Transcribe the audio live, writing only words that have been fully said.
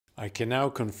I can now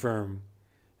confirm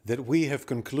that we have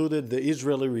concluded the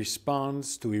Israeli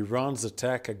response to Iran's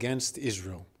attack against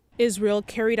Israel. Israel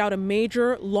carried out a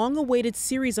major, long-awaited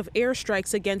series of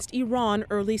airstrikes against Iran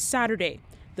early Saturday.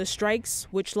 The strikes,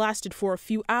 which lasted for a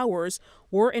few hours,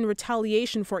 were in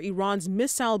retaliation for Iran's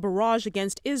missile barrage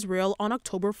against Israel on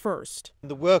October 1st.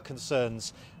 There were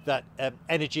concerns that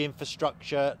energy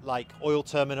infrastructure like oil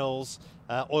terminals,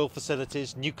 oil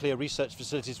facilities, nuclear research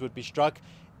facilities would be struck.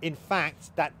 In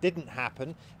fact, that didn't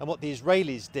happen, and what the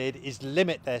Israelis did is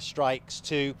limit their strikes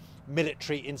to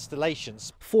military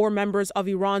installations. 4 members of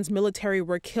Iran's military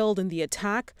were killed in the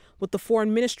attack, with the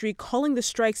foreign ministry calling the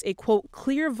strikes a, quote,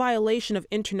 clear violation of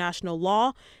international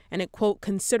law, and it, quote,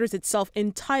 considers itself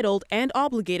entitled and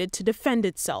obligated to defend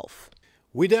itself.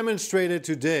 We demonstrated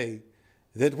today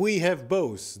that we have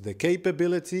both the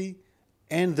capability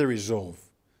and the resolve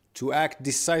to act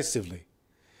decisively,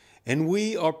 and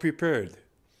we are prepared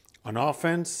on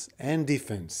offense and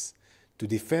defense to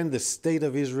defend the state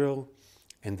of Israel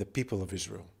and the people of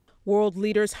Israel. World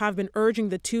leaders have been urging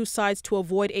the two sides to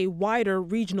avoid a wider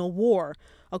regional war.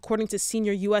 According to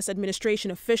senior U.S. administration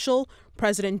official,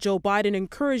 President Joe Biden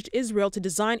encouraged Israel to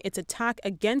design its attack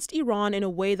against Iran in a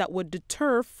way that would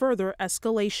deter further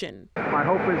escalation. My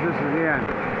hope is this is the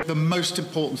end. The most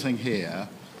important thing here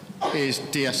is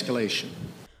de-escalation.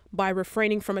 By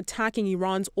refraining from attacking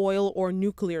Iran's oil or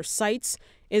nuclear sites,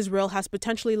 Israel has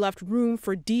potentially left room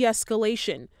for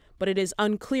de-escalation, but it is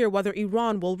unclear whether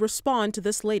Iran will respond to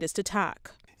this latest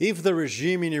attack. If the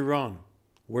regime in Iran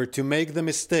were to make the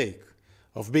mistake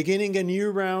of beginning a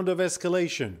new round of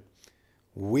escalation,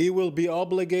 we will be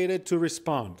obligated to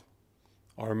respond.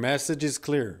 Our message is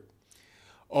clear.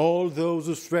 All those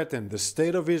who threaten the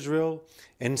state of Israel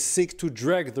and seek to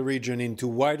drag the region into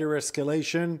wider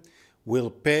escalation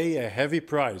will pay a heavy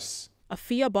price.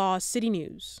 Afia Ba, City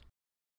News.